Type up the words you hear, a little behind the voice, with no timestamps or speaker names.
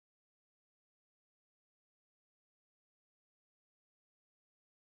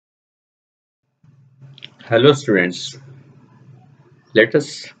Hello students, let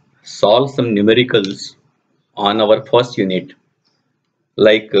us solve some numericals on our first unit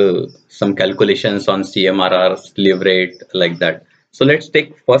like some calculations on CMRR, slew rate like that. So let's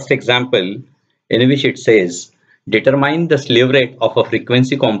take first example in which it says determine the slew rate of a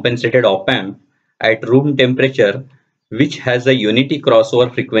frequency compensated op-amp at room temperature which has a unity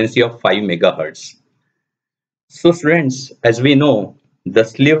crossover frequency of 5 megahertz. So students, as we know, the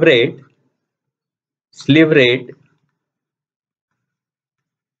slew rate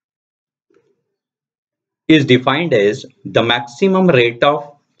is defined as the maximum rate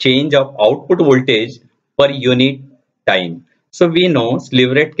of change of output voltage per unit time. So we know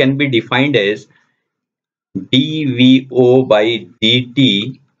slew rate can be defined as dVo by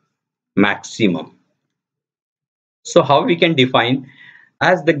dt maximum. So how we can define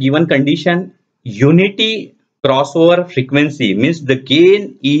as the given condition unity crossover frequency means the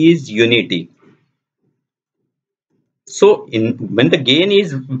gain is unity. So when the gain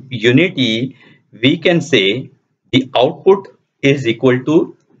is unity, we can say the output is equal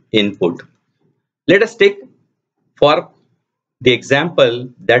to input. Let us take for the example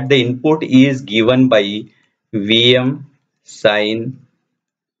that the input is given by Vm sine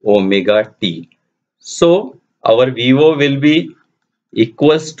omega t. So our VO will be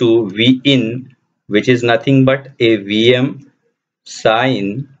equals to Vin, which is nothing but a Vm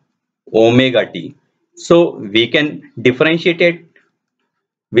sine omega t. So we can differentiate it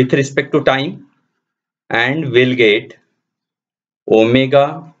with respect to time and we'll get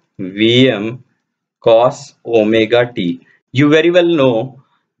omega Vm cos omega t. You very well know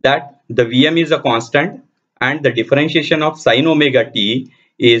that the Vm is a constant and the differentiation of sine omega t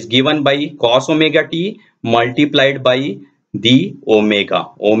is given by cos omega t multiplied by the omega.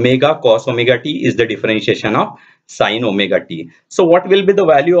 Omega cos omega t is the differentiation of sine omega t. So what will be the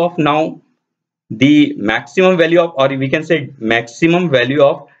value of now the maximum value of, or we can say maximum value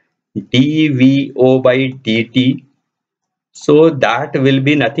of dVo by dt? So that will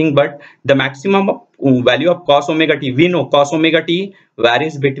be nothing but the maximum value of cos omega t. We know cos omega t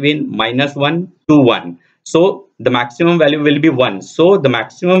varies between -1 to 1. So the maximum value will be 1. So the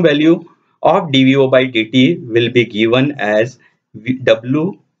maximum value of dVo by dt will be given as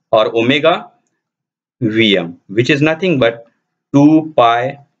W or omega Vm, which is nothing but 2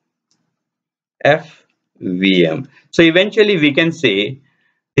 pi f Vm. So eventually we can say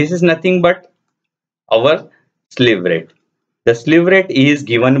this is nothing but our slew rate. The slew rate is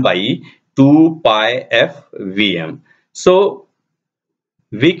given by 2 pi f Vm. So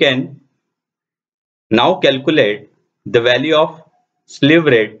we can now calculate the value of slew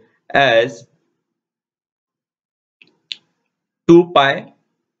rate as 2 pi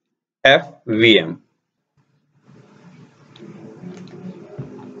f Vm.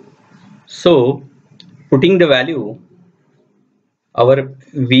 So putting the value our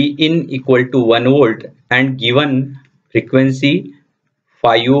Vin equal to 1 volt and given frequency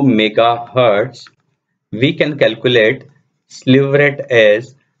 5 megahertz, we can calculate slew rate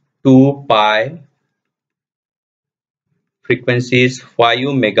as 2 pi, frequency is 5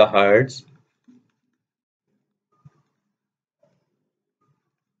 megahertz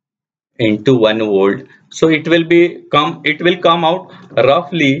into 1 volt. So it will come out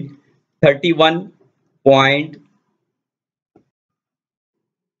roughly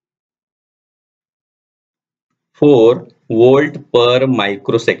 31.4 volt per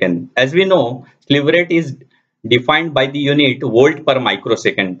microsecond. As we know, slew rate is defined by the unit volt per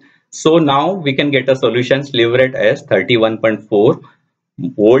microsecond. So now we can get a solution slew rate as 31.4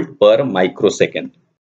 volt per microsecond.